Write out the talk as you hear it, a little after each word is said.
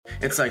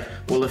It's like,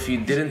 well, if you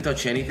didn't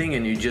touch anything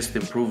and you just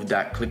improved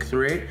that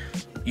click-through rate,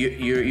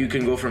 you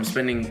can go from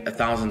spending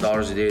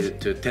 $1,000 a day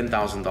to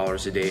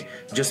 $10,000 a day,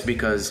 just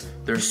because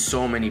there's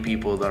so many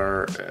people that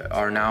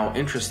are now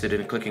interested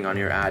in clicking on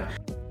your ad.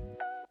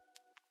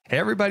 Hey,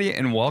 everybody,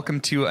 and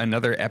welcome to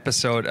another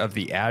episode of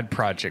the Ad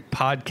Project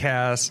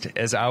Podcast.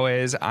 As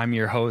always, I'm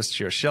your host,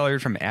 Joe Schellard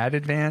from Ad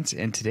Advance,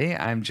 and today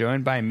I'm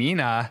joined by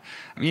Mina.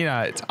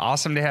 Mina, it's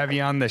awesome to have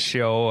you on the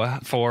show.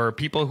 For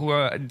people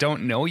who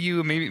don't know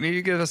you,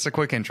 maybe give us a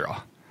quick intro.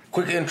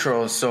 Quick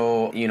intro.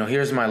 So,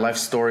 here's my life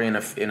story in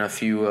a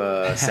few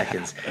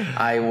seconds.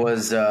 I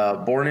was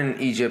born in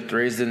Egypt,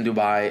 raised in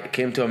Dubai,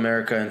 came to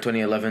America in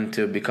 2011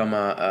 to become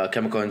a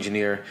chemical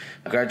engineer.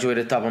 I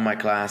graduated top of my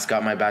class,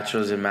 got my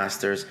bachelor's and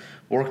master's,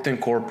 worked in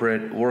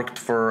corporate, worked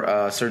for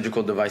a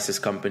surgical devices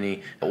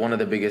company, one of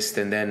the biggest.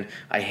 And then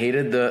I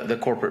hated the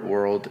corporate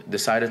world,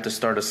 decided to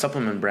start a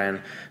supplement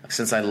brand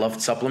since I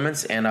loved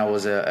supplements and I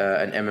was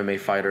an MMA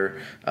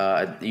fighter,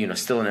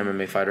 still an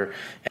MMA fighter.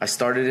 I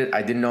started it.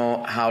 I didn't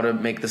know how to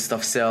make the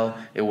stuff sell.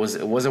 It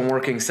wasn't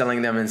working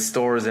selling them in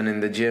stores and in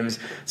the gyms.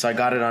 So I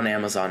got it on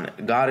Amazon,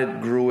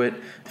 grew it,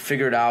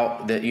 figured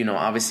out that,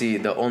 obviously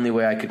the only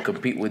way I could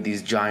compete with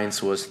these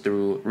giants was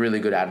through really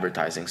good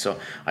advertising. So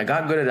I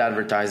got good at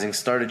advertising,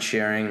 started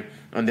sharing,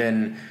 and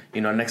then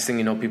next thing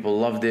you know, people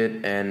loved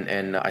it,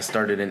 and I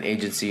started an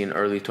agency in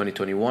early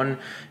 2021,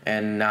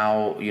 and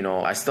now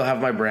I still have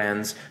my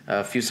brands,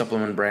 a few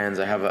supplement brands.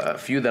 I have a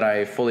few that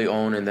I fully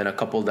own, and then a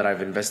couple that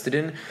I've invested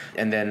in,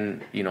 and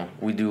then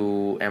we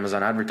do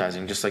Amazon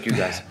advertising just like you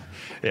guys.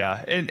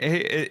 Yeah, and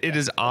it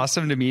is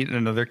awesome to meet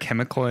another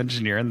chemical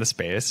engineer in the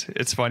space.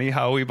 It's funny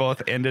how we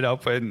both ended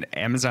up in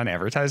Amazon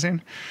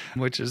advertising,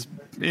 which is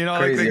Crazy,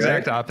 like the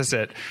exact right?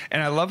 opposite.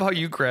 And I love how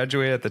you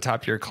graduated at the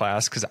top of your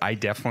class, because I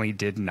definitely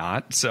did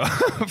not. So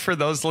for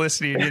those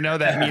listening,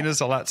 that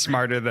Mina's a lot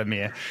smarter than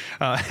me.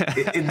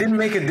 It didn't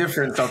make a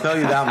difference, I'll tell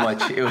you that much.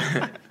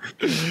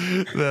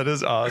 That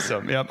is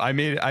awesome. Yep, I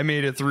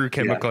made it through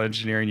chemical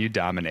engineering. You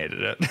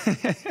dominated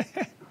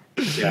it.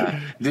 Yeah,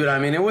 dude. I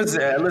mean, it was.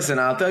 Listen,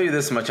 I'll tell you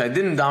this much: I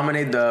didn't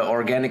dominate the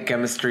organic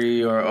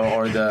chemistry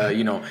or the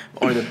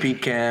or the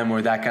PChem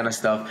or that kind of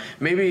stuff.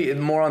 Maybe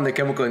more on the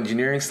chemical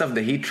engineering stuff,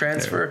 the heat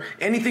transfer,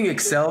 anything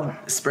Excel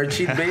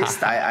spreadsheet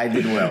based. I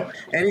did well.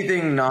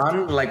 Anything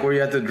like where you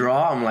have to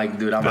draw, I'm like,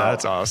 dude, I'm out.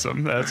 That's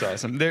awesome. That's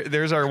awesome.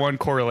 There's our one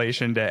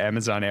correlation to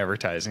Amazon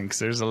advertising, because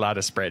there's a lot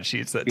of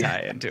spreadsheets that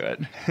tie into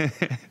it.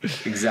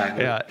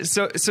 Exactly. Yeah.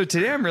 So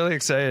today I'm really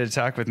excited to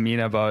talk with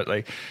Mina about,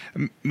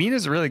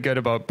 Mina's really good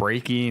about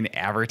breaking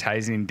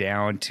advertising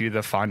down to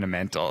the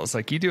fundamentals.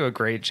 You do a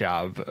great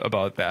job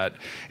about that.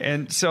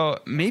 And so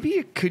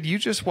maybe could you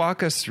just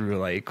walk us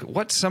through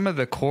what's some of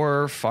the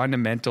core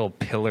fundamental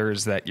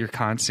pillars that you're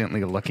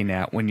constantly looking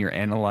at when you're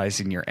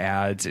analyzing your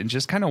ads, and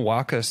just kind of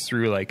walk us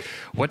through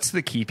what's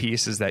the key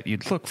pieces that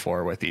you'd look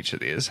for with each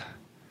of these?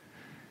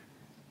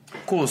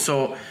 Cool.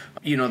 So,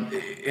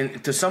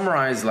 to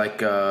summarize,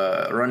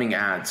 running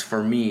ads,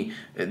 for me,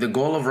 the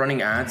goal of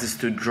running ads is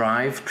to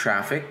drive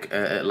traffic,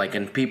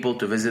 and people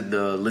to visit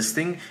the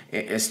listing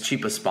as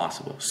cheap as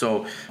possible.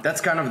 So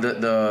that's kind of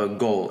the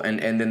goal. And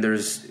then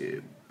there's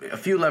a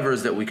few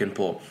levers that we can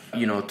pull,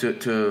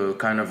 to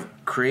kind of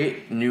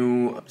create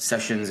new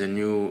sessions and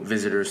new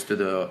visitors to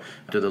the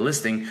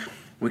listing.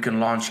 We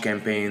can launch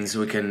campaigns.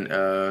 We can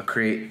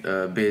create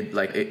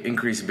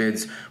increase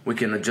bids. We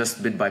can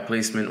adjust bid by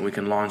placement. We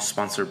can launch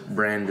sponsor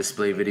brand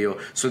display video.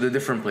 So the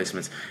different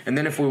placements. And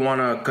then if we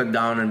want to cut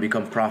down and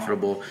become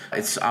profitable,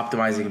 it's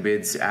optimizing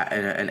bids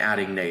and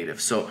adding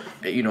negative. So,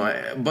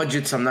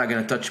 budgets, I'm not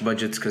going to touch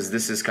budgets, because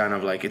this is kind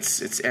of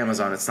it's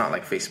Amazon. It's not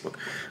like Facebook.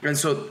 And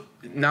so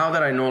now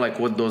that I know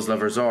what those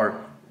levers are,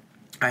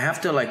 I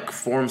have to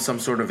form some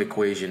sort of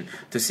equation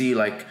to see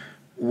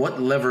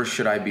what lever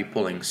should I be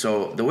pulling?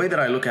 So the way that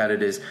I look at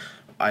it is,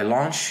 I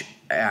launch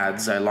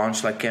ads, I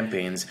launch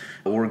campaigns,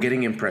 we're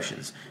getting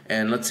impressions.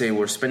 And let's say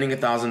we're spending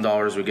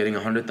 $1,000, we're getting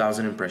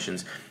 100,000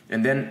 impressions.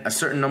 And then a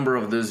certain number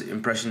of those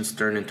impressions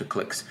turn into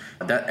clicks.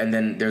 And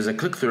then there's a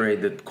click-through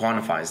rate that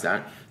quantifies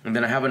that. And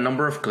then I have a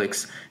number of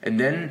clicks. And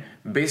then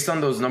based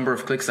on those number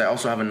of clicks, I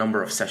also have a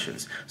number of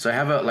sessions. So I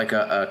have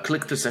a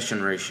click to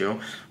session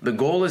ratio. The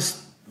goal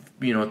is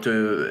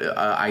to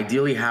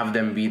ideally have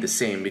them be the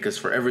same, because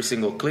for every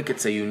single click,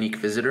 it's a unique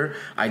visitor.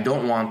 I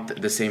don't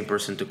want the same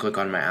person to click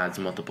on my ads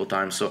multiple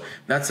times. So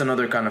that's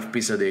another kind of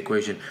piece of the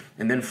equation.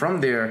 And then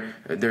from there,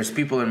 there's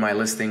people in my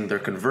listing, they're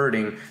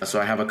converting.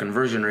 So I have a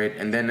conversion rate.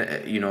 And then,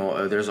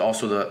 there's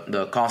also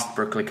the cost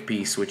per click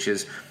piece, which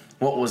is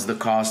what was the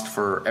cost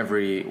for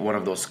every one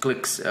of those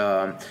clicks.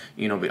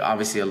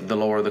 Obviously, the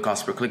lower the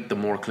cost per click, the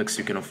more clicks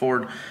you can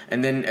afford.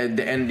 And then at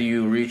the end,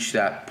 you reach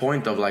that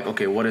point of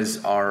okay, what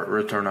is our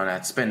return on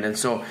ad spend? And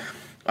so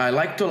I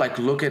like to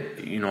look at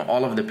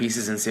all of the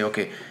pieces and say,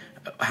 okay,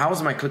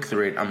 how's my click-through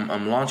rate?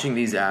 I'm launching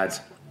these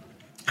ads.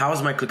 how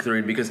is my click-through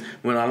rate? Because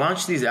when I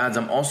launch these ads,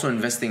 I'm also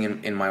investing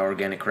in my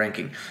organic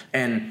ranking.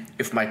 And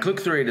if my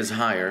click-through rate is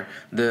higher,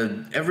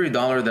 every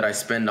dollar that I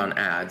spend on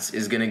ads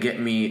is going to get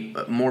me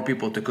more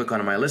people to click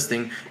on my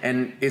listing.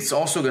 And it's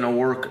also going to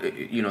work,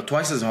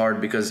 twice as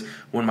hard, because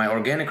when my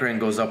organic rank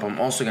goes up, I'm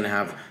also going to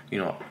have,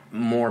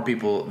 more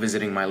people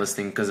visiting my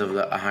listing because of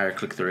a higher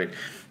click-through rate.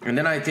 And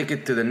then I take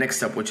it to the next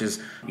step, which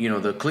is,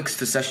 the clicks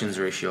to sessions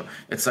ratio.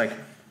 It's like,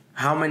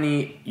 how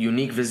many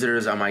unique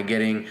visitors am I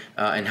getting,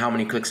 and how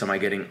many clicks am I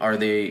getting? Are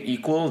they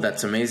equal?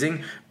 That's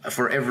amazing.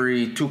 For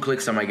every 2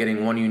 clicks, am I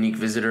getting 1 unique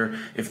visitor?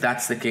 If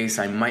that's the case,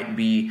 I might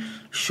be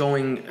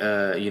showing,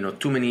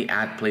 too many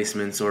ad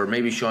placements, or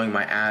maybe showing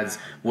my ads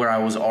where I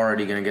was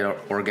already going to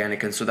get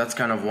organic. And so that's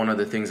kind of one of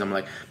the things I'm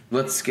like,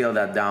 let's scale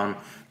that down.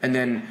 And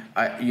then,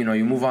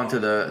 you move on to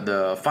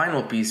the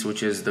final piece,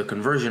 which is the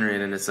conversion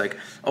rate. And it's like,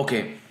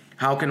 okay,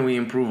 how can we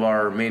improve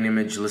our main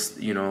image list,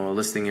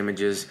 listing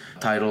images,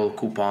 title,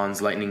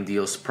 coupons, lightning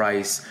deals,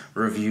 price,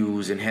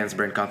 reviews, enhanced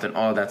brand content,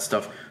 all that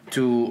stuff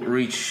to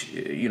reach,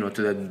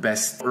 to the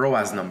best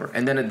ROAS number.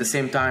 And then at the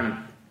same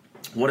time,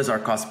 what is our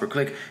cost per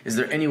click? Is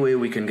there any way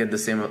we can get the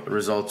same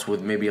results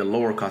with maybe a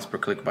lower cost per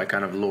click by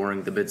kind of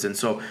lowering the bids? And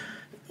so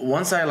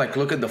once I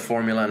look at the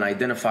formula and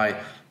identify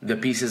the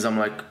pieces, I'm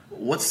like,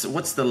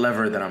 what's the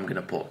lever that I'm going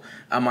to pull?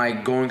 Am I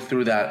going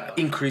through that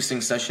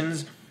increasing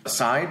sessions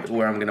side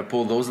where I'm going to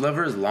pull those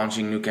levers,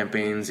 launching new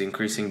campaigns,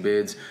 increasing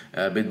bids,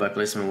 bid by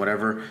placement,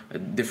 whatever,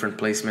 different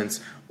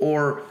placements?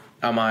 Or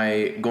am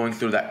I going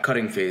through that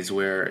cutting phase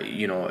where,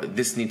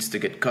 this needs to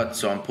get cut,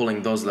 so I'm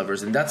pulling those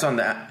levers? And that's on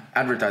the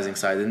advertising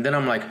side. And then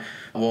I'm like,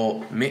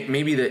 well,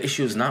 maybe the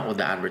issue is not with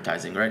the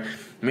advertising, right?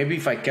 Maybe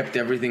if I kept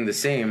everything the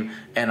same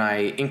and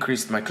I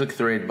increased my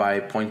click-through rate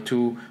by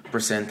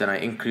 0.2% and I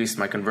increased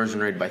my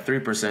conversion rate by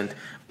 3%,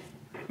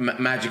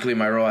 magically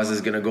my ROAS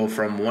is going to go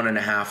from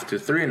 1.5 to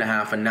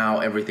 3.5, and now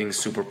everything's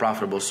super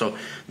profitable. So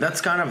that's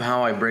kind of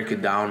how I break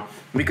it down,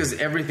 because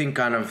everything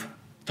kind of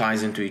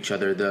ties into each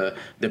other. The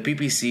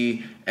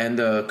PPC and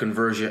the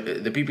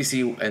conversion, the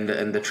PPC and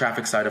the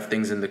traffic side of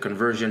things, and the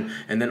conversion,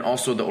 and then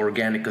also the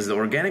organic, because the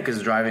organic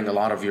is driving a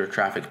lot of your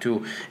traffic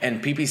too,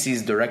 and PPC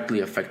is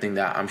directly affecting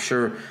that. I'm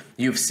sure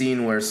you've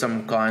seen where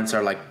some clients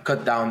are like,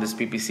 cut down this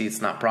PPC,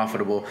 it's not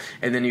profitable,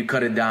 and then you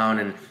cut it down,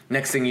 and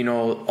next thing you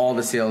know, all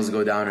the sales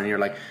go down, and you're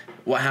like,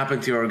 what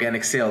happened to your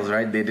organic sales,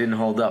 right? They didn't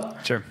hold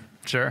up.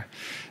 Sure.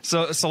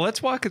 So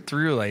let's walk it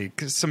through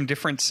some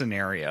different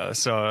scenarios.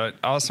 So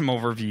awesome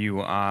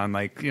overview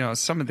on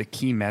some of the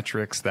key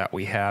metrics that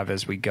we have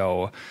as we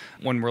go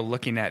when we're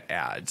looking at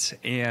ads.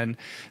 And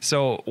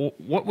so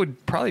what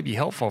would probably be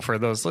helpful for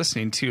those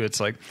listening too, it's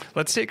like,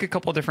 let's take a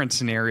couple different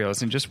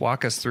scenarios and just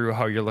walk us through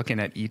how you're looking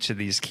at each of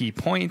these key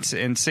points,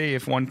 and say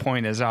if one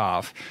point is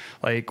off,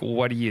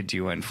 what are you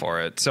doing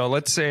for it? So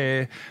let's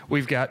say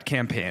we've got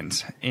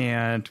campaigns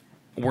and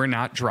we're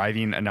not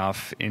driving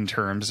enough in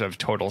terms of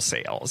total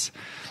sales.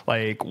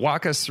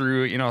 Walk us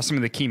through, some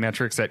of the key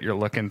metrics that you're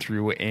looking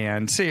through,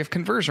 and say if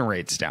conversion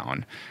rate's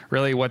down,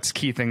 really what's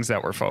key things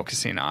that we're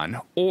focusing on?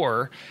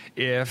 Or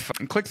if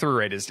click-through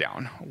rate is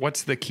down,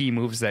 what's the key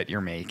moves that you're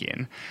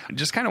making?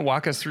 Just kind of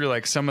walk us through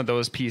some of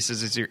those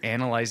pieces as you're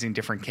analyzing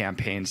different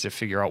campaigns to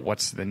figure out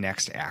what's the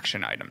next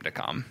action item to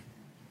come.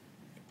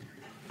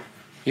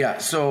 Yeah,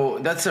 so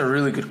that's a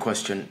really good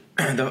question.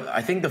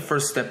 I think the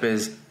first step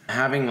is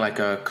having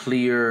a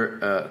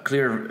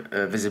clear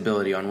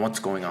visibility on what's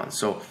going on.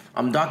 So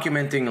I'm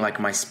documenting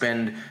my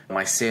spend,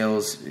 my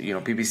sales,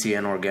 PPC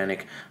and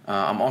organic.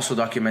 I'm also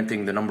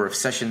documenting the number of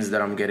sessions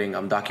that I'm getting.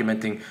 I'm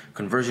documenting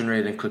conversion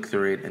rate and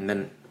click-through rate. And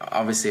then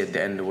obviously at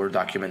the end, we're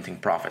documenting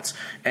profits.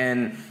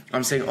 And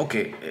I'm saying,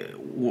 okay,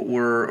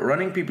 we're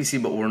running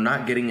PPC, but we're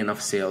not getting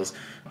enough sales.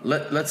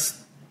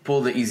 Let's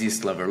pull the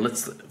easiest lever.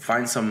 Let's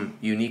find some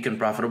unique and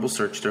profitable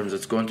search terms.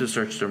 Let's go into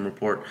search term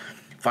report,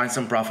 find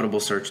some profitable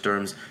search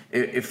terms.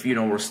 If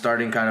we're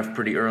starting kind of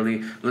pretty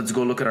early, let's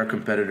go look at our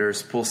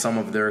competitors, pull some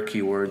of their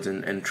keywords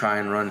and try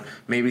and run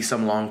maybe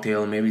some long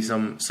tail, maybe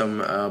some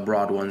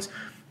broad ones,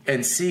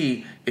 and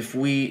see if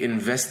we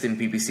invest in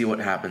PPC, what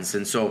happens.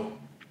 And so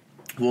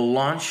we'll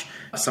launch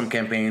some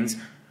campaigns.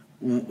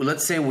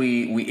 Let's say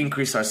we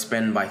increase our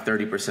spend by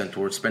 30%.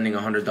 We're spending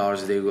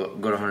 $100 a day,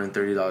 go to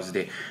 $130 a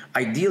day.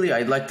 Ideally,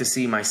 I'd like to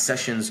see my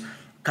sessions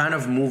kind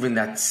of move in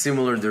that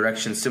similar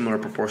direction, similar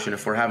proportion.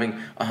 If we're having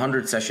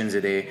 100 sessions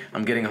a day,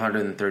 I'm getting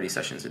 130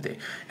 sessions a day.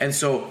 And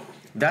so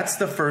that's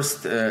the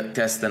first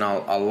test. And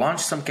I'll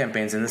launch some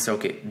campaigns and then say,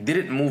 okay, did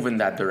it move in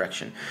that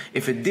direction?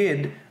 If it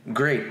did,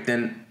 great.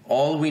 Then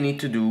all we need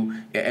to do,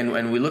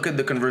 and we look at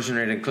the conversion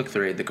rate and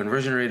click-through rate. The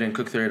conversion rate and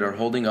click-through rate are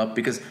holding up,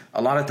 because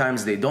a lot of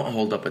times they don't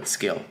hold up at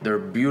scale. They're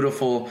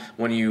beautiful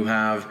when you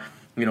have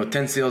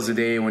 10 sales a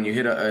day. When you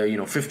hit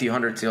 50,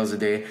 100 sales a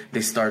day,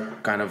 they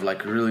start kind of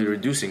really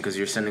reducing because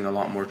you're sending a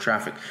lot more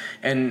traffic.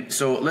 And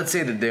so let's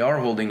say that they are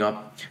holding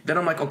up. Then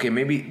I'm like, okay,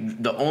 maybe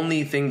the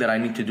only thing that I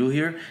need to do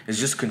here is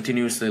just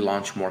continuously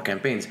launch more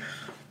campaigns.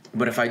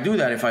 But if I do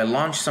that, if I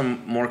launch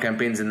some more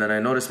campaigns and then I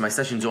notice my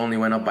sessions only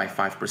went up by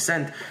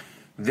 5%,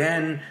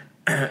 then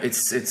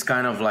it's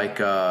kind of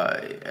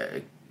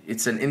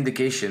it's an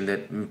indication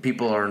that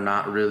people are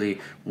not really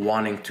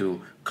wanting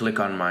to click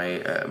on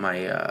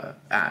my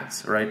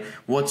ads, right?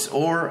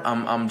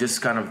 I'm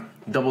just kind of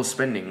double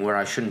spending where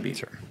I shouldn't be.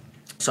 Sure.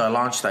 So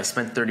I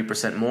spent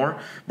 30% more,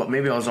 but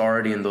maybe I was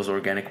already in those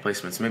organic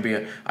placements.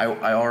 Maybe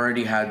I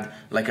already had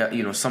like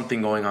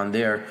something going on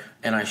there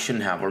and I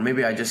shouldn't have, or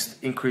maybe I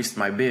just increased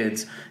my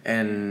bids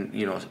and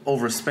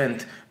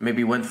overspent,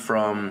 maybe went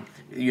from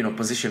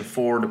position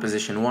 4 to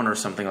position 1 or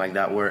something like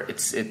that, where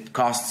it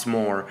costs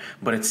more,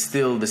 but it's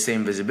still the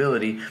same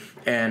visibility.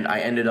 And I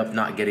ended up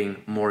not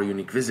getting more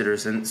unique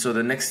visitors. And so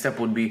the next step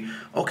would be,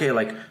 okay,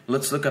 like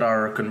let's look at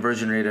our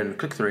conversion rate and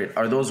click-through rate.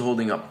 Are those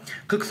holding up?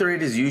 Click-through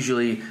rate is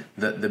usually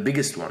the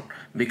biggest one,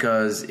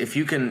 because if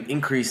you can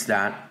increase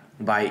that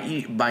by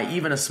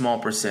even a small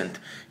percent,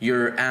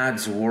 your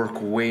ads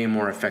work way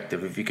more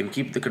effective. If you can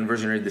keep the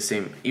conversion rate the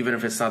same, even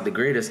if it's not the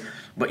greatest,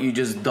 but you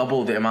just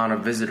double the amount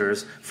of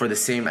visitors for the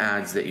same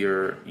ads that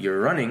you're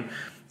running,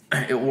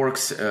 it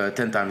works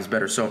 10 times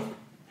better. So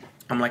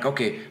I'm like,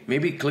 okay,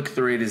 maybe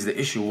click-through rate is the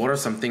issue. What are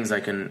some things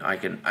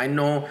I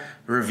know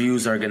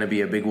reviews are going to be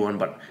a big one,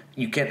 but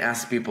you can't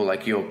ask people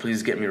like, yo,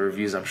 please get me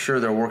reviews. I'm sure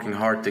they're working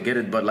hard to get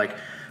it, but like,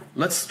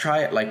 let's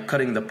try like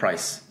cutting the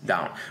price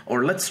down,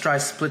 or let's try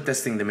split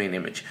testing the main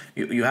image.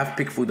 You have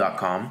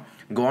pickfood.com.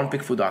 Go on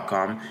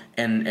pickfood.com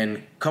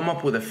and come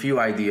up with a few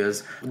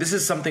ideas. This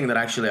is something that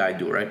actually I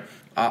do, right?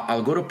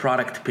 I'll go to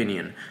Product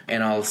Opinion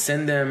and I'll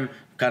send them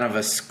kind of a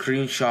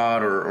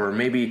screenshot, or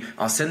maybe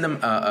I'll send them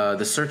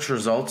the search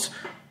results.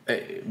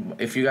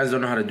 If you guys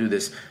don't know how to do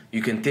this,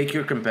 you can take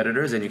your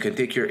competitors and you can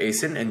take your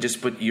ASIN and just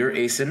put your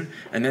ASIN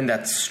and then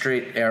that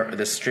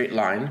the straight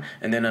line,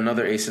 and then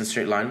another ASIN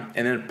straight line,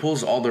 and then it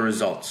pulls all the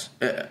results.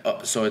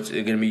 So it's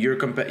going to be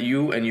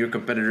you and your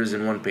competitors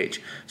in one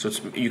page. So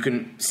you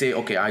can say,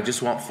 okay, I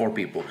just want 4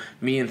 people,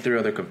 me and 3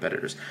 other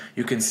competitors.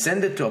 You can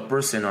send it to a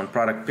person on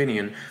Product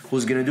Opinion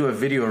who's going to do a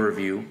video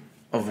review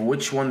of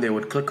which one they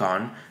would click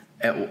on,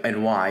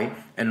 and why,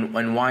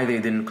 and why they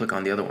didn't click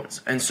on the other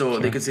ones. And so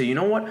they could say, you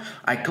know what,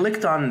 I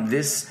clicked on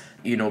this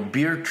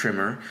beard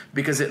trimmer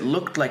because it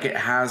looked like it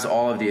has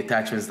all of the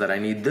attachments that I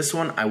need. This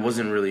one I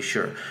wasn't really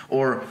sure,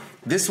 or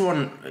this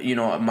one,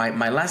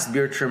 my last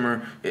beard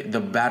trimmer,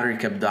 the battery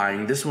kept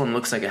dying. This one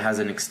looks like it has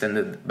an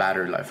extended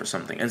battery life or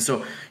something. And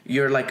so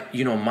you're like,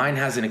 mine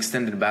has an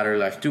extended battery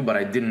life too, but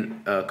I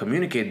didn't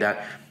communicate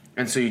that.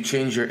 And so you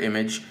change your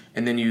image,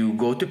 and then you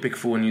go to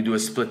PickFood and you do a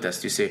split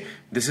test. You say,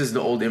 this is the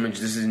old image,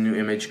 this is the new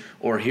image,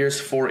 or here's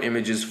 4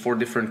 images, 4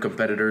 different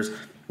competitors.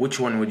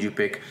 Which one would you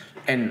pick?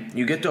 And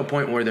you get to a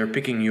point where they're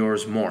picking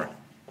yours more.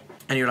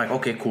 And you're like,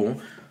 okay,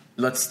 cool.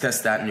 Let's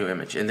test that new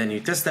image. And then you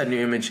test that new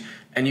image,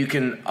 and you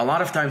can a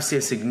lot of times see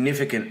a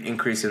significant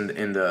increase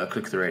in the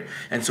click-through rate.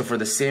 And so for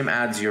the same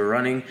ads you're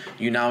running,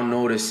 you now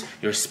notice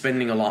you're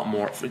spending a lot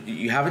more.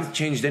 You haven't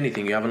changed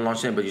anything, you haven't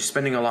launched anything, but you're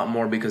spending a lot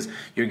more because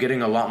you're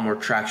getting a lot more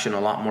traction,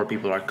 a lot more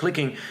people are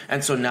clicking.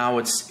 And so now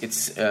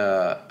it's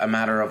a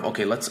matter of,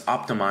 okay, let's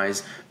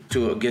optimize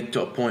to get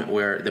to a point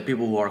where the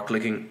people who are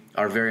clicking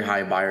are very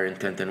high buyer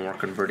intent and we're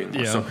converting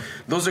more. Yeah. So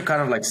those are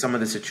kind of like some of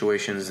the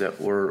situations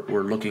that we're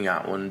looking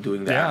at when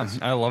doing that. Yeah,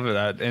 I love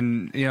that.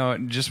 And,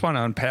 just want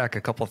to unpack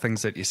a couple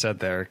things that you said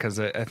there,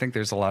 because I think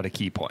there's a lot of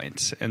key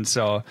points. And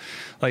so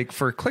like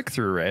for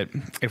click-through rate,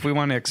 if we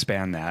want to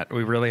expand that,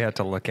 we really have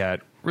to look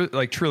at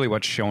like truly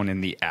what's shown in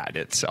the ad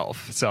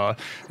itself. So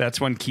that's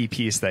one key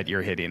piece that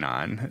you're hitting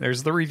on.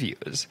 There's the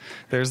reviews,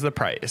 there's the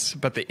price,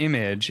 but the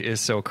image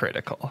is so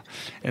critical.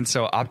 And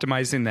so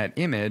optimizing that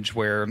image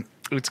where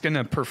it's going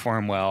to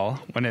perform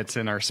well when it's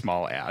in our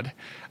small ad.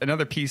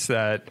 Another piece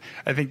that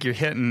I think you're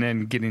hitting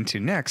and getting to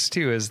next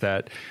too is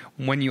that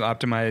when you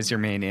optimize your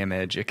main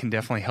image, it can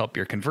definitely help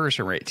your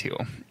conversion rate too.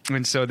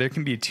 And so there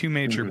can be 2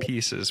 major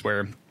pieces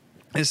where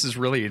this is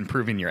really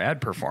improving your ad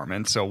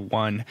performance. So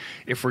one,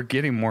 if we're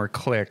getting more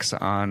clicks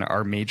on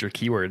our major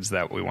keywords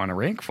that we want to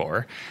rank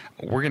for,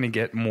 we're going to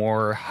get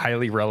more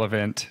highly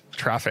relevant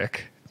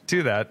traffic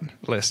to that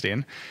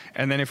listing.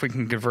 And then if we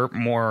can convert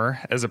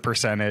more as a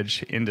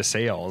percentage into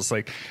sales,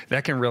 like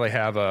that can really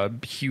have a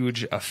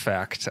huge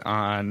effect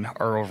on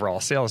our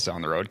overall sales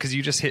down the road, because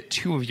you just hit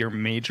 2 of your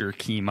major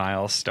key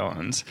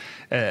milestones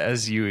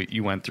as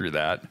you went through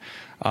that.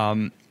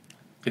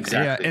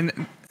 Exactly. Yeah,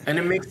 and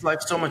it makes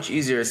life so much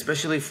easier,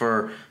 especially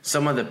for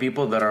some of the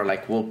people that are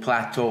like, will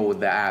plateau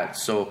with the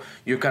ads. So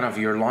you're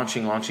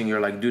launching, you're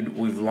like, dude,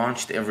 we've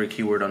launched every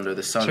keyword under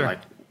the sun. Sure. Like,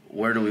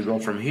 where do we go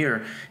from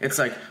here? It's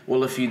like,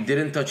 well, if you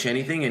didn't touch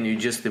anything and you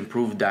just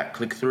improved that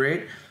click-through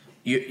rate,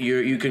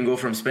 you can go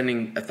from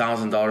spending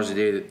 $1,000 a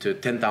day to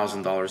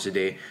 $10,000 a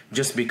day,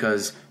 just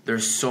because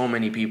there's so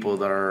many people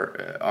that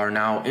are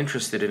now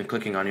interested in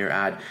clicking on your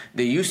ad.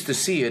 They used to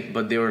see it,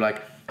 but they were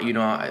like,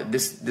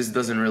 this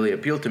doesn't really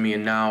appeal to me,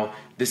 and now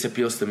this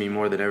appeals to me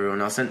more than everyone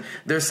else. And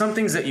there's some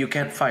things that you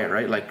can't fight,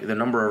 right? Like the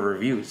number of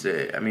reviews.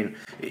 I mean,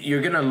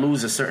 you're gonna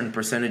lose a certain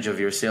percentage of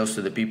your sales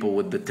to the people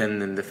with the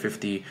 10 and the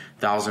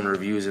 50,000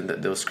 reviews and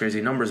those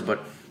crazy numbers.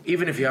 But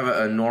even if you have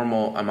a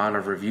normal amount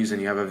of reviews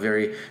and you have a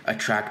very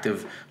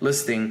attractive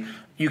listing,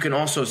 you can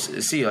also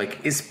see,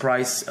 like, is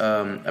price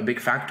a big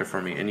factor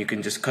for me? And you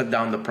can just cut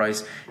down the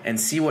price and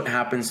see what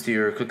happens to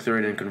your click-through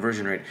rate and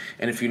conversion rate.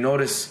 And if you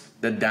notice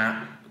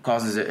that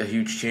causes a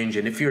huge change,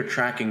 and if you're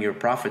tracking your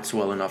profits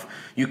well enough,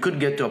 you could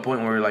get to a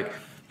point where you're like,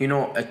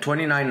 at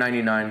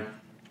 $29.99,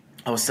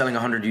 I was selling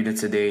 100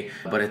 units a day,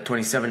 but at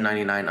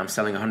 $27.99, I'm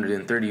selling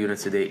 130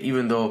 units a day.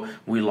 Even though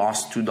we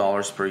lost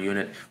 $2 per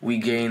unit, we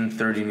gained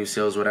 30 new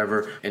sales,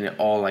 whatever, and it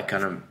all like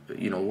kind of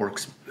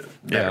works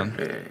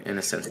better in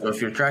a sense. So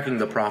if you're tracking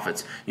the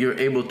profits, you're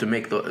able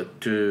to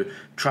to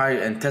try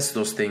and test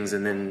those things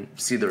and then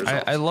see the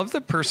results. I love the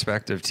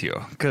perspective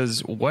too, because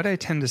what I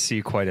tend to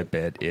see quite a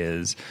bit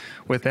is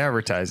with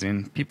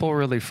advertising, people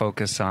really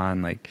focus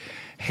on like,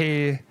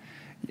 hey,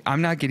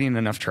 I'm not getting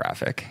enough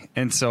traffic,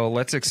 and so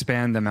let's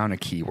expand the amount of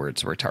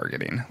keywords we're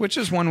targeting, which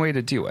is one way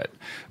to do it.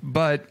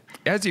 But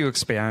as you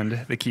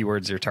expand the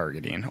keywords you're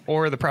targeting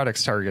or the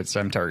products targets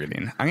I'm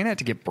targeting, I'm going to have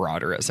to get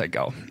broader as I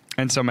go.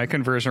 And so my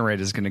conversion rate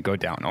is going to go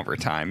down over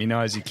time.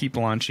 As you keep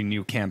launching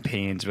new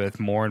campaigns with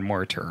more and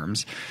more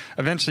terms,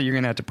 eventually you're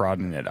going to have to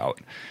broaden it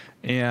out.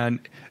 And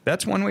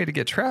that's one way to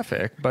get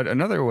traffic. But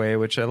another way,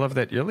 which I love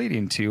that you're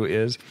leading to,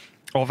 is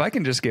if I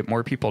can just get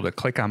more people to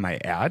click on my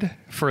ad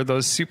for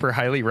those super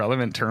highly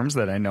relevant terms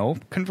that I know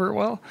convert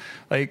well,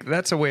 like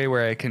that's a way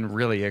where I can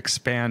really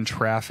expand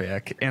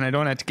traffic, and I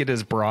don't have to get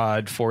as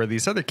broad for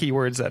these other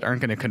keywords that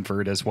aren't going to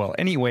convert as well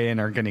anyway and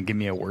are going to give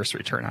me a worse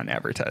return on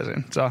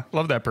advertising. So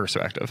love that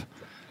perspective.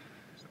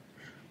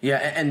 Yeah,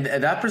 and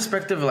that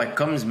perspective like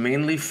comes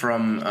mainly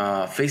from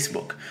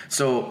Facebook.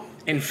 So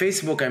in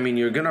Facebook, I mean,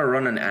 you're gonna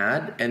run an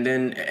ad, and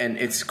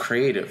it's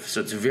creative,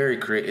 so it's very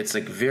creative. It's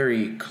like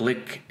very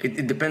click.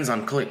 It depends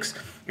on clicks,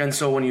 and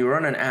so when you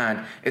run an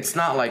ad, it's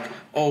not like,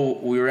 oh,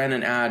 we ran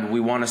an ad,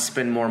 we want to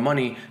spend more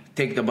money,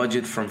 take the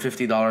budget from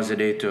 $50 a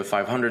day to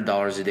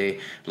 $500 a day,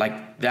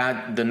 like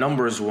that. The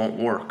numbers won't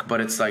work, but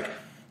it's like,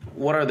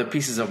 what are the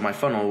pieces of my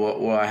funnel?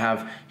 Well, I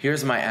have,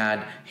 here's my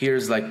ad,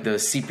 here's like the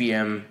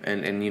CPM,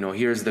 and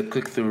here's the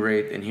click-through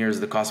rate, and here's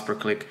the cost per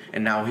click,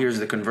 and now here's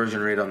the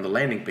conversion rate on the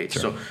landing page.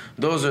 Sure. So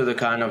those are the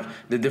kind of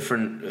the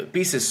different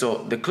pieces.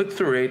 So the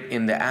click-through rate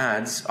in the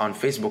ads on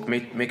Facebook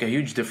make a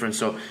huge difference.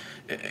 So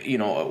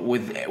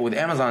with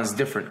Amazon it's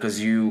different because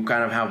you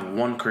kind of have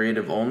one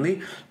creative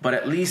only, but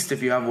at least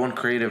if you have one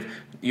creative,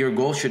 your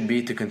goal should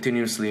be to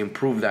continuously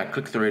improve that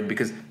click-through rate,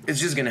 because it's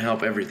just going to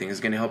help everything.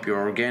 It's going to help your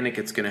organic,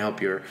 it's going to help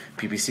your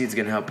PPC, it's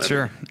going to help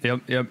Sure.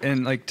 everything. Yep.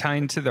 And like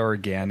tying to the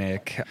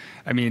organic,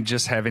 I mean,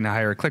 just having a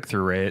higher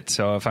click-through rate.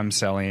 So if I'm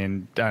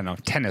selling, I don't know,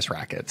 tennis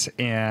rackets,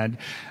 and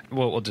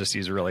we'll just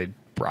use a really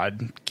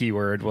broad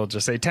keyword, we'll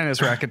just say tennis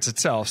rackets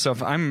itself. So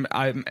if I'm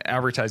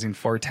advertising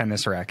for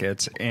tennis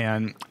rackets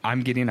and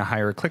I'm getting a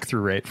higher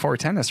click-through rate for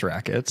tennis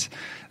rackets,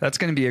 that's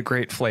going to be a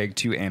great flag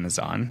to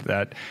Amazon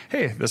that,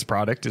 hey, this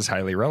product is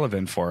highly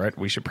relevant for it.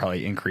 We should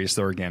probably increase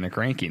the organic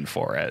ranking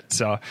for it.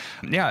 So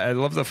yeah, I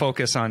love the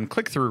focus on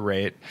click-through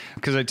rate,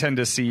 because I tend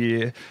to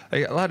see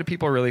a lot of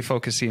people really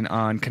focusing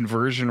on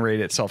conversion rate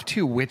itself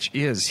too, which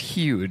is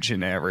huge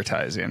in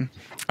advertising.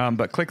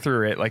 But click-through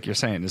rate, like you're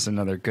saying, is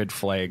another good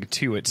flag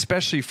too,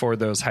 especially for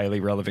those highly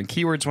relevant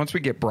keywords. Once we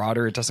get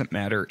broader, it doesn't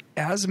matter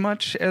as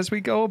much as we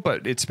go,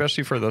 but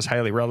especially for those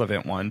highly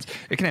relevant ones,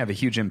 it can have a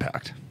huge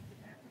impact.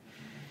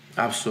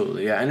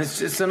 Absolutely, yeah, and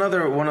it's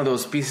another one of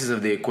those pieces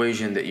of the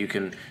equation that you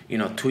can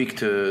tweak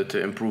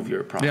to improve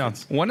your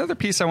profits. Yeah, one other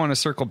piece I want to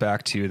circle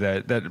back to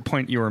that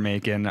point you were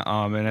making,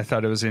 and I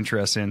thought it was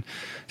interesting.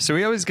 So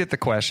we always get the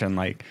question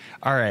like,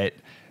 all right,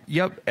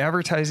 yep,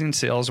 advertising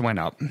sales went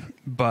up,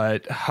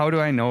 but how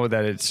do I know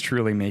that it's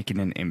truly making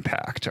an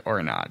impact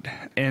or not?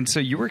 And so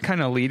you were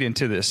kind of leading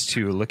to this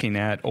too, looking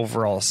at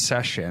overall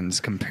sessions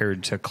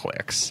compared to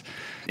clicks.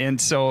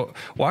 And so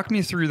walk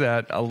me through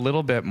that a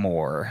little bit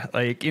more.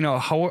 Like,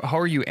 how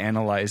are you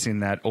analyzing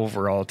that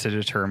overall to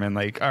determine,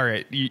 like, all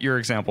right, your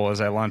example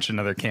is I launched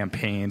another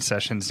campaign,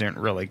 sessions didn't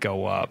really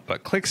go up,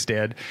 but clicks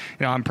did.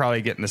 I'm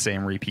probably getting the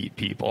same repeat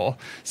people.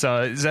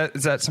 So is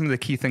that some of the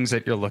key things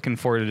that you're looking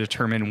for to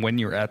determine when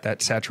you're at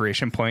that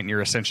saturation point and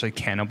you're essentially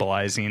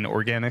cannibalizing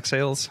organic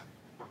sales?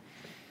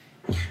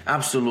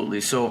 Absolutely.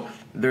 So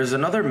there's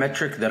another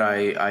metric that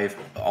I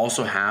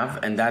also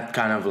have, and that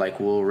kind of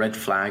like will red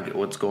flag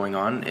what's going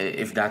on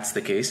if that's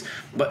the case.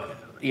 But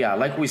yeah,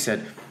 like we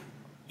said,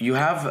 you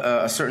have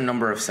a certain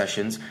number of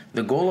sessions.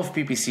 The goal of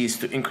PPC is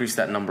to increase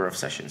that number of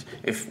sessions.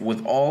 If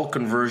with all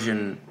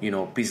conversion,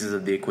 pieces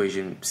of the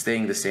equation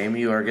staying the same,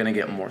 you are going to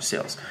get more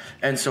sales.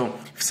 And so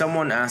if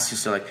someone asks you,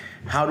 so like,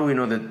 how do we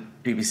know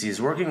that PPC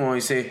is working? Well,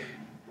 you say,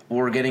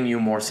 we're getting you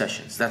more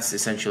sessions. That's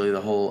essentially the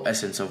whole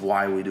essence of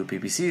why we do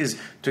PPC, is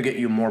to get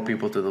you more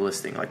people to the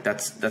listing. Like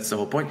that's the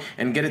whole point,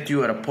 and get it to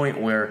you at a point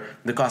where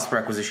the cost per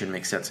acquisition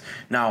makes sense.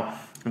 Now,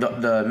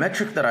 the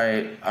metric that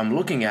I'm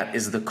looking at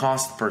is the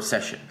cost per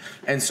session.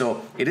 And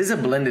so it is a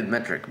blended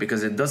metric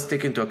because it does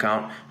take into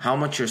account how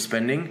much you're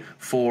spending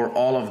for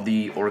all of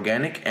the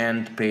organic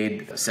and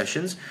paid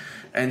sessions.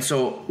 And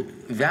so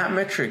that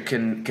metric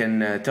can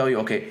tell you,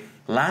 okay,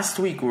 Last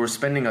week we were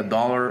spending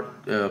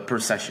 $1 per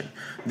session.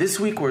 This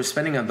week we're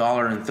spending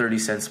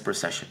 $1.30 per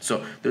session.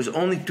 So there's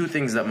only two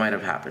things that might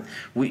have happened.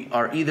 We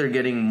are either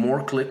getting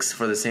more clicks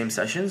for the same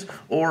sessions,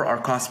 or our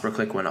cost per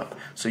click went up.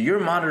 So you're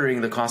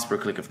monitoring the cost per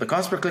click. If the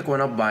cost per click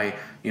went up by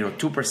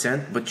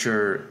 2%, but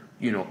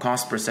your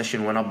cost per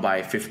session went up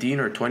by 15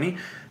 or 20,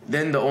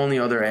 then the only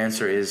other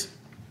answer is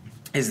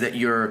that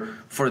you're,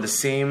 for the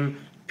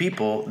same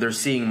people, they're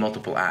seeing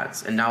multiple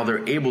ads, and now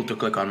they're able to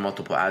click on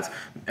multiple ads.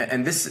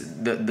 And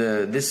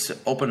this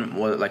open,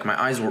 like my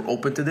eyes were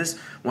open to this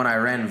when I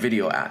ran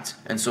video ads.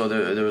 And so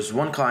there was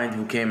one client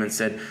who came and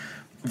said,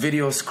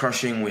 video's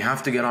crushing, we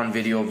have to get on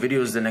video,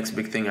 video is the next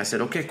big thing. I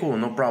said, okay, cool,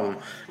 no problem.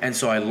 And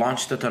so I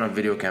launched a ton of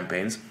video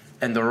campaigns,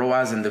 and the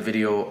ROAS in the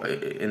video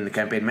in the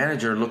campaign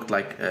manager looked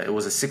like it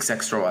was a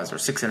 6x ROAS or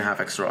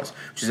 6.5x ROAS,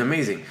 which is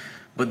amazing.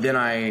 But then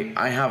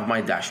I have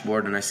my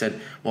dashboard, and I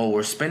said, well,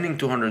 we're spending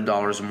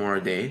 $200 more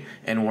a day,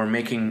 and we're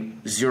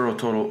making zero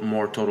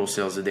more total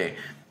sales a day.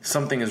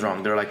 Something is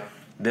wrong. They're like,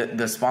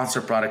 the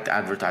sponsor product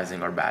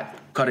advertising are bad.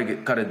 Cut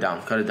it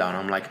down.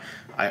 I'm like,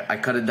 I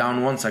cut it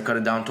down once, I cut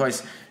it down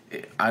twice.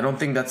 I don't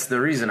think that's the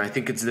reason. I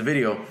think it's the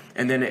video.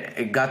 And then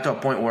it got to a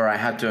point where I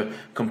had to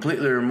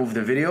completely remove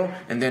the video,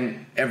 and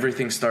then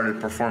everything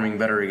started performing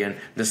better again.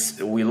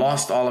 We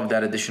lost all of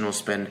that additional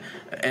spend,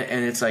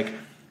 and it's like,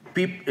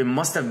 it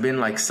must have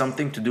been like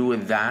something to do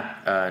with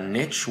that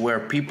niche where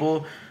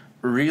people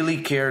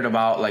really cared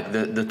about like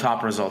the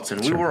top results,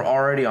 and we were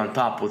already on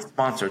top with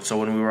sponsored. So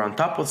when we were on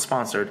top with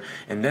sponsored,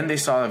 and then they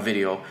saw a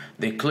video,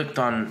 they clicked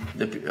on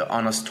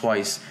us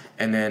twice,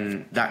 and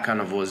then that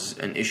kind of was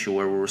an issue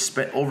where we were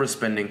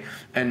overspending,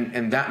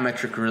 and that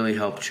metric really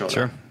helped show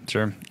that.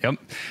 Sure. Yep.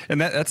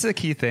 And that's the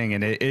key thing.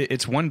 And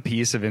it's one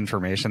piece of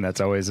information that's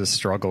always a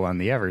struggle on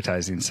the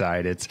advertising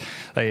side. It's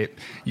like,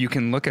 you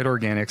can look at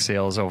organic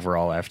sales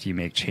overall after you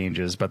make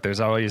changes, but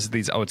there's always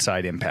these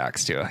outside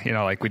impacts too.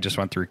 Like we just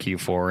went through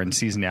Q4 and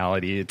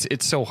seasonality.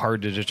 It's so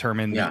hard to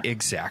determine the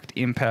exact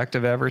impact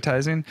of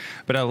advertising.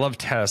 But I love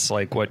tests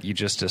like what you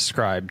just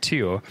described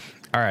too.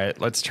 All right,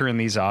 let's turn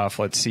these off.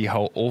 Let's see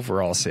how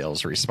overall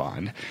sales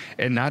respond,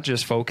 and not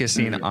just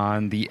focusing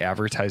on the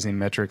advertising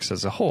metrics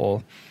as a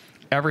whole.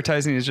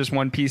 Advertising is just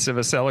one piece of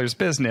a seller's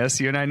business.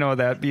 You and I know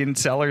that, being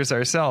sellers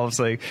ourselves,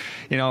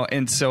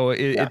 and so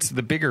it's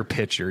the bigger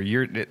picture.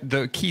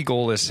 The key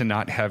goal is to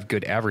not have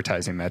good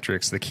advertising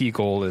metrics. The key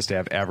goal is to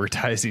have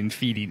advertising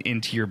feeding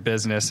into your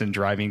business and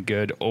driving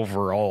good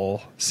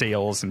overall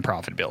sales and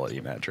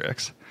profitability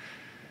metrics.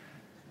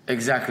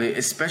 Exactly,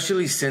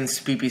 especially since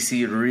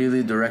PPC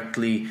really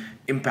directly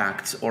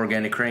impacts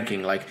organic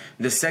ranking. Like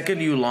the second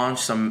you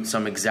launch some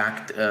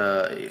exact,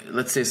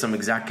 let's say some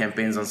exact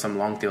campaigns on some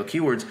long tail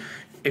keywords,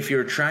 if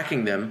you're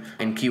tracking them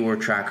in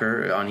Keyword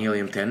Tracker on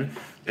Helium 10,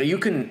 you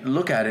can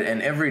look at it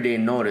and every day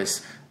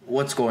notice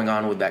what's going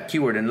on with that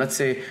keyword. And let's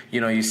say,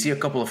 you see a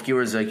couple of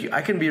keywords, like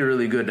I can be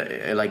really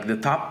good, like the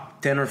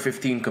top 10 or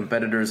 15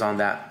 competitors on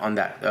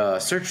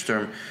that search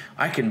term,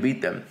 I can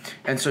beat them.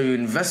 And so you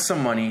invest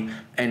some money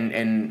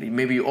and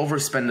maybe you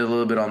overspend a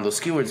little bit on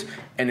those keywords.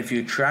 And if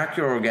you track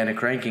your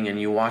organic ranking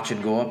and you watch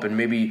it go up, and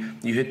maybe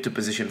you hit to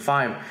position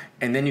 5,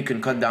 and then you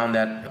can cut down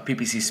that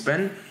PPC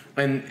spend,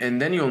 and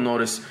then you'll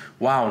notice,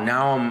 wow,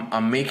 now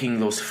I'm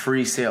making those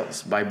free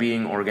sales by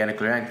being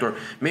organically ranked. Or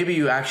maybe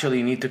you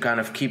actually need to kind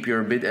of keep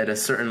your bid at a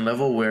certain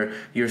level where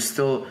you're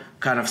still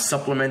kind of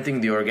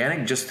supplementing the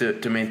organic just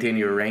to maintain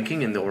your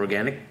ranking in the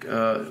organic.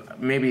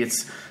 Maybe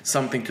it's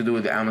something to do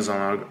with the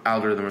Amazon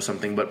algorithm or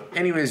something. But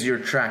anyways, you're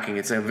tracking.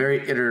 It's a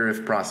very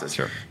iterative process.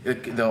 Sure.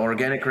 The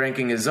organic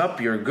ranking is up,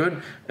 you're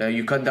good.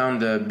 You cut down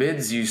the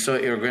bids, you saw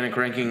your organic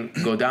ranking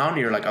go down,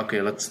 you're like,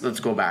 okay, let's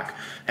go back.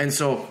 And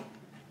so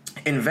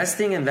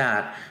investing in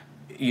that,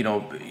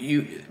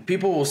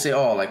 people will say,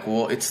 oh, like,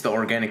 well, it's the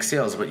organic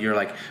sales, but you're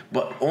like,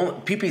 but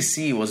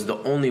PPC was the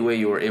only way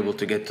you were able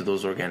to get to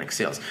those organic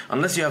sales,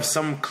 unless you have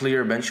some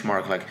clear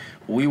benchmark. Like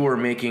we were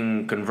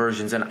making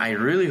conversions, and I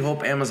really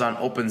hope Amazon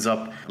opens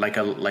up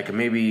like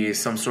maybe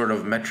some sort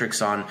of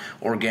metrics on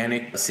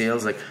organic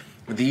sales, like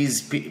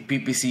these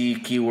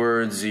PPC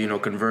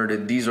keywords,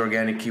 converted, these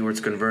organic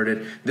keywords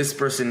converted, this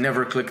person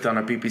never clicked on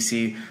a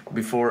PPC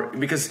before,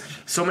 because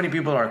so many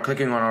people are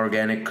clicking on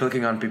organic,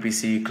 clicking on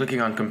PPC, clicking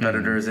on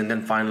competitors, and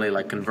then finally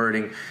like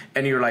converting.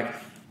 And you're like,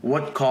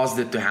 what caused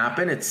it to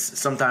happen?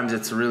 Sometimes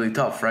it's really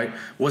tough, right?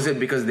 Was it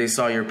because they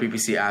saw your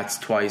PPC ads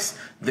twice,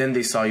 then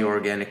they saw you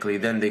organically,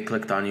 then they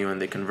clicked on you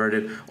and they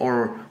converted?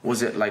 Or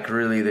was it like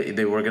really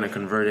they were going to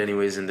convert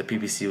anyways and the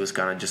PPC was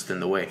kind of just in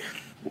the way?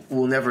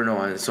 We'll never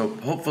know. And so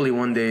hopefully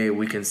one day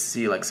we can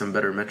see like some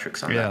better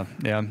metrics on that.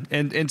 Yeah.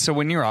 And so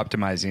when you're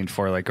optimizing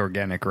for like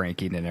organic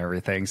ranking and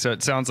everything, so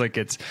it sounds like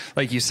it's,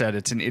 like you said,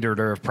 it's an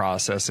iterative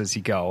process as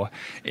you go,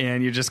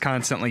 and you're just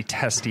constantly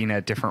testing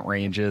at different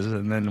ranges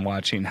and then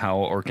watching how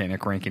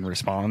organic ranking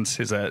responds.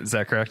 Is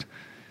that correct?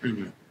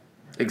 Mm-hmm.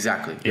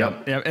 Exactly.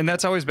 Yep. And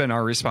that's always been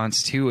our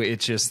response too.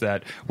 It's just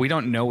that we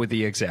don't know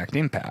the exact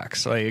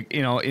impacts. Like,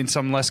 in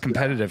some less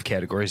competitive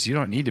categories, you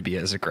don't need to be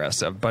as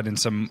aggressive, but in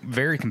some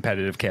very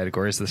competitive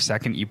categories, the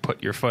second you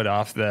put your foot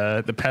off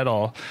the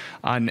pedal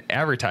on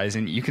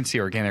advertising, you can see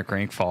organic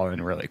rank fall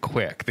in really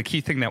quick. The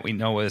key thing that we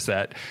know is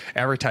that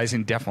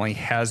advertising definitely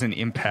has an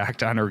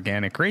impact on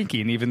organic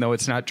ranking, even though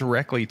it's not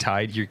directly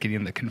tied. You're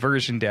getting the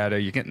conversion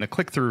data, you're getting the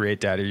click-through rate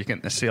data, you're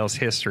getting the sales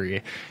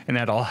history, and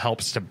that all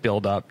helps to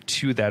build up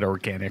to that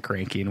organic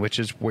ranking, which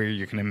is where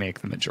you're going to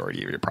make the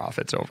majority of your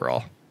profits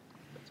overall.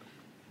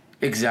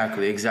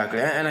 Exactly.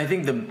 And I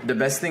think the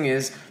best thing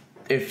is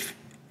if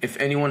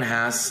anyone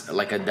has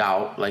like a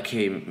doubt, like,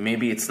 hey,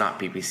 maybe it's not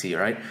PPC,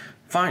 right?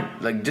 Fine.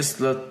 Like, just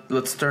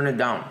let's turn it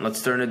down.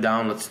 Let's turn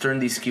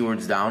these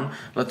keywords down.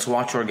 Let's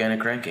watch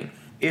organic ranking.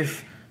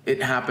 If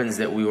it happens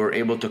that we were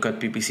able to cut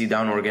PPC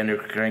down,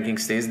 organic ranking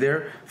stays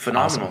there,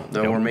 phenomenal. Awesome.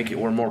 Then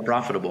we're more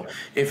profitable.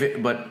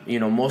 But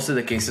most of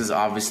the cases,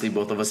 obviously,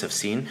 both of us have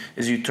seen,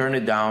 is you turn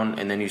it down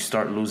and then you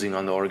start losing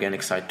on the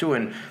organic side too.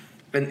 And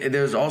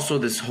there's also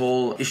this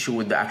whole issue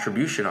with the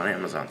attribution on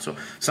Amazon. So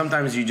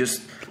sometimes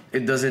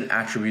it doesn't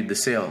attribute the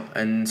sale.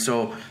 And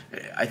so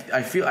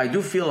I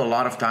do feel a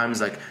lot of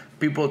times like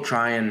people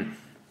try and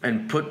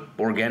put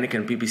organic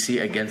and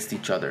PPC against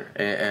each other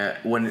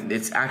when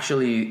it's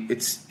actually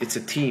it's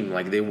a team.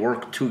 Like, they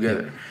work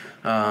together.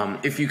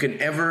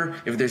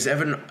 If there's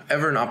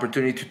ever an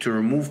opportunity to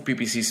remove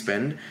PPC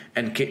spend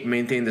and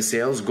maintain the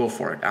sales, go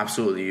for it.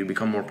 Absolutely, you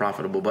become more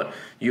profitable. But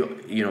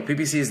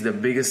PPC is the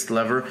biggest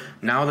lever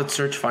now that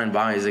search, find,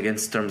 buy is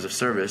against terms of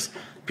service.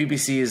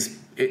 PPC is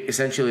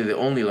essentially the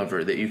only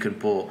lever that you can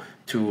pull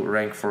to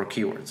rank for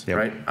keywords,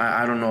 right?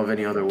 I don't know of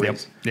any other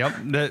ways. Yep.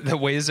 The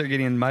ways are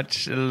getting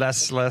much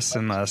less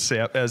and less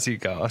as you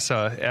go.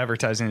 So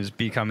advertising is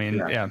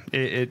becoming,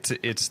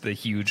 it's the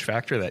huge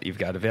factor that you've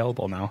got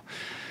available now.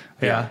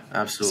 Yeah,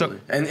 absolutely.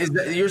 So, and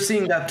you're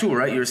seeing that too,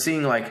 right? You're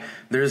seeing like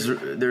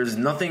there's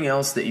nothing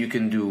else that you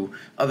can do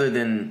other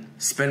than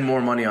spend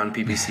more money on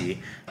PPC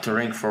to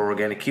rank for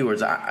organic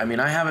keywords. I mean,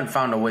 I haven't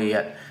found a way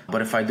yet,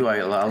 but if I do,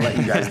 I'll let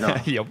you guys know.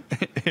 Yep.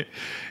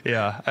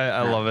 Yeah,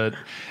 I love it.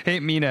 Hey,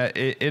 Mina,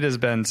 it has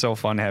been so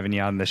fun having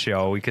you on the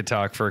show. We could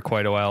talk for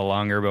quite a while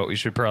longer, but we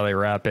should probably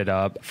wrap it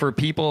up. For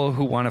people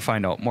who want to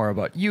find out more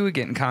about you,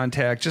 get in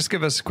contact, just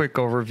give us a quick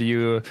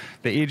overview,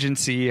 the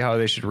agency, how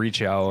they should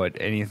reach out,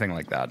 anything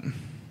like that.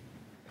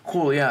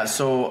 Cool, yeah.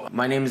 So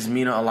my name is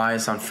Mina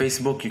Elias on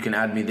Facebook. You can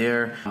add me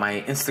there.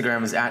 My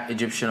Instagram is at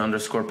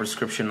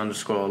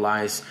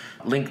Egyptian_prescription_Elias.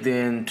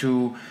 LinkedIn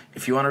too.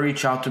 If you want to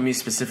reach out to me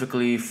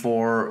specifically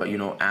for,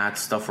 ad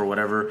stuff or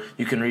whatever,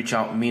 you can reach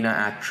out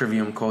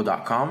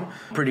mina@triviumco.com.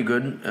 Pretty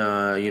good,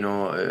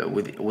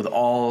 with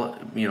all,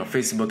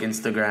 Facebook,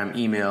 Instagram,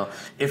 email.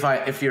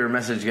 If your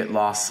message get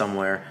lost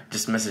somewhere,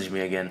 just message me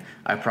again.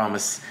 I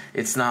promise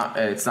it's not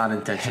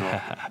intentional.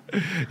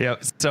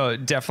 Yep. So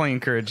definitely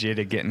encourage you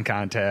to get in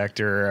contact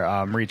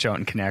or reach out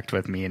and connect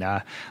with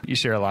Mina. You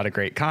share a lot of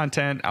great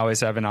content. Always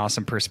have an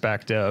awesome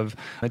perspective.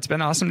 It's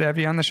been awesome to have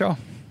you on the show.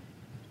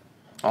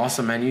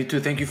 Awesome, man. You too.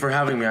 Thank you for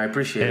having me. I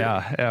appreciate it.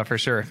 Yeah, for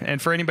sure.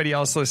 And for anybody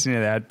else listening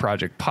to the Ad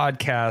Project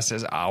podcast,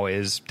 as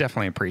always,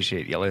 definitely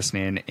appreciate you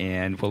listening,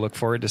 and we'll look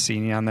forward to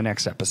seeing you on the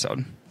next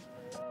episode.